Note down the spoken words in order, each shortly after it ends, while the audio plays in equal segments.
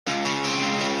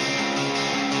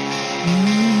She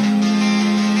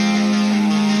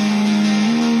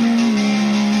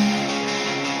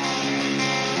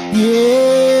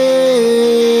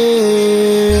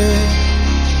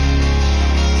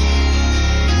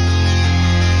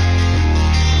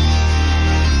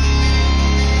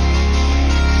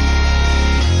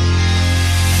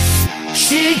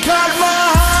cut my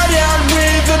heart out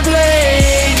with a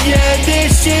blade. Yeah,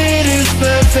 this shit is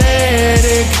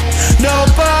pathetic.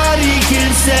 Nobody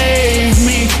can save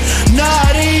me,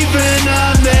 not even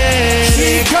a medic.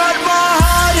 She cut my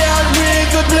heart out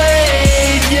with a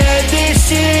blade. Yeah, this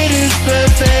shit is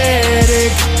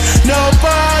pathetic.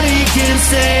 Nobody can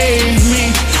save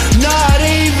me, not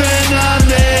even a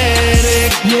medic.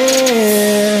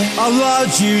 Yeah, I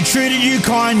loved you, treated you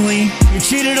kindly. You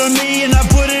cheated on me and I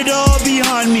put it all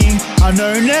behind me. I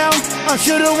know now I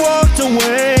should have walked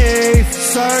away.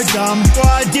 So dumb,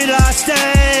 why did I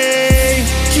stay?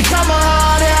 She cut my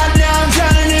heart out, now I'm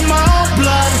drowning in my own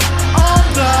blood, own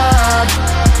blood.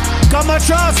 Got my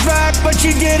trust back, but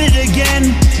she did it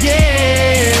again.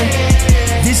 Yeah,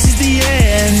 this is the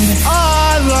end.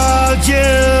 I loved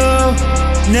you,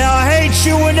 now I hate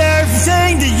you and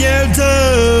everything that you do.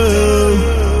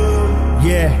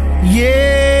 Yeah, yeah.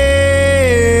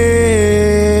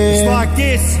 It's like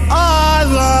this. I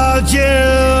loved you,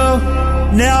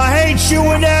 now I hate you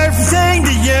and everything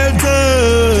that you do.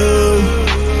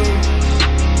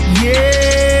 Yeah.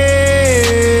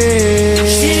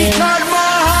 She cut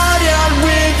my heart out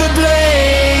with a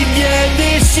blade. Yeah,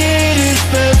 this shit is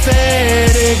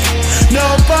pathetic.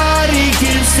 Nobody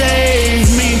can save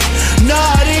me,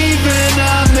 not even a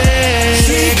medic.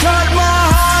 She cut my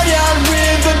heart out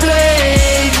with a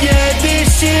blade. Yeah, this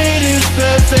shit is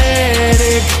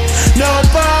pathetic.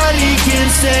 Nobody can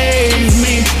save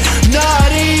me,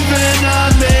 not even a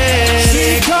medic. She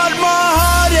cut my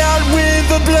heart out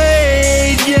with a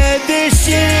blade. Yeah, this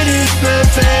shit is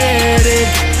pathetic.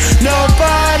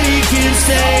 Nobody can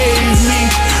save me.